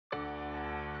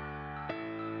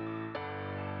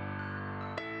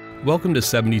Welcome to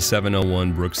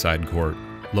 7701 Brookside Court,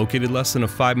 located less than a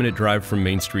 5-minute drive from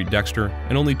Main Street, Dexter,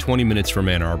 and only 20 minutes from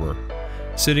Ann Arbor.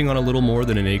 Sitting on a little more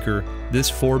than an acre,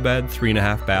 this 4-bed,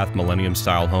 3.5-bath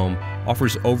Millennium-style home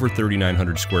offers over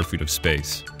 3,900 square feet of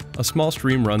space. A small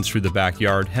stream runs through the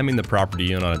backyard, hemming the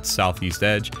property in on its southeast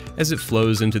edge as it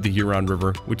flows into the Huron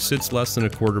River, which sits less than a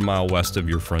quarter-mile west of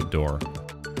your front door.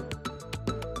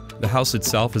 The house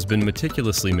itself has been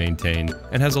meticulously maintained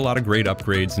and has a lot of great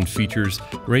upgrades and features,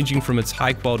 ranging from its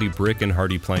high-quality brick and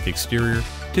hardy plank exterior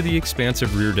to the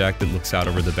expansive rear deck that looks out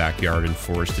over the backyard and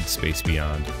forested space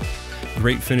beyond.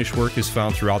 Great finish work is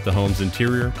found throughout the home's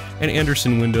interior, and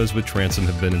Anderson windows with transom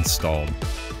have been installed.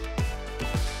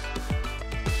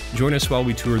 Join us while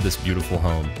we tour this beautiful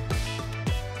home.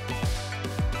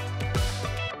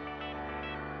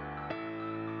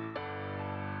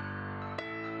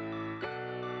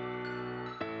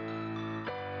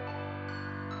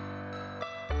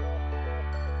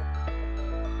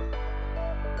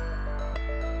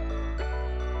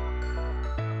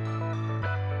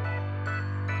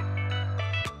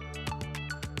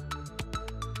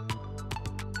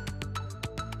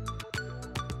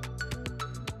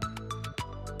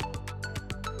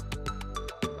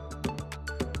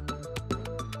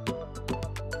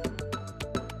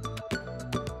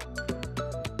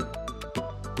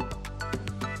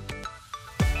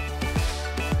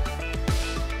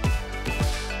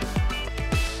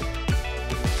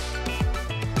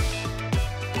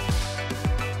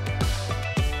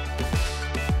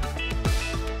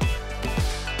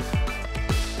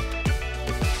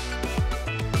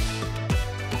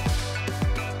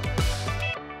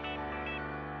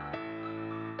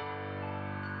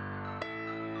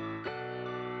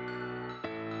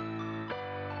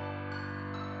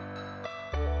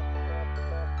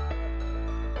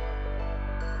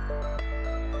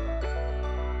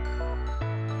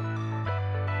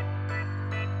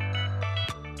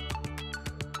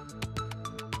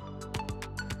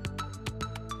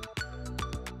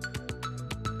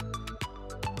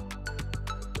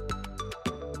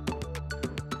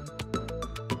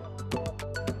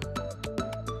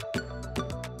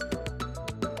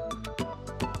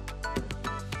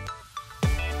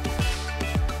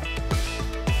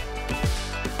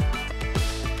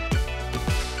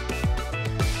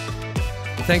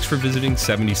 Thanks for visiting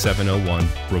 7701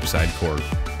 Brookside Court.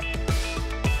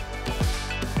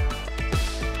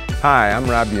 Hi, I'm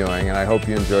Rob Ewing, and I hope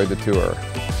you enjoyed the tour.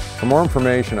 For more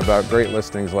information about great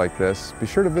listings like this, be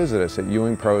sure to visit us at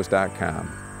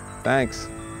ewingpros.com. Thanks.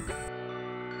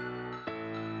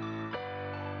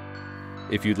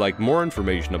 If you'd like more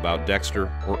information about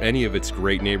Dexter or any of its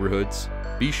great neighborhoods,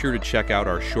 be sure to check out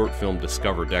our short film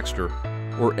Discover Dexter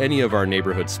or any of our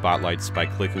neighborhood spotlights by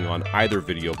clicking on either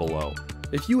video below.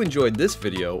 If you enjoyed this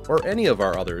video or any of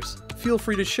our others, feel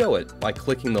free to show it by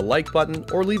clicking the like button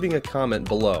or leaving a comment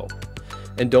below.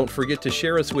 And don't forget to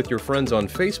share us with your friends on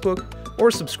Facebook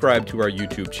or subscribe to our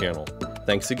YouTube channel.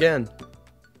 Thanks again.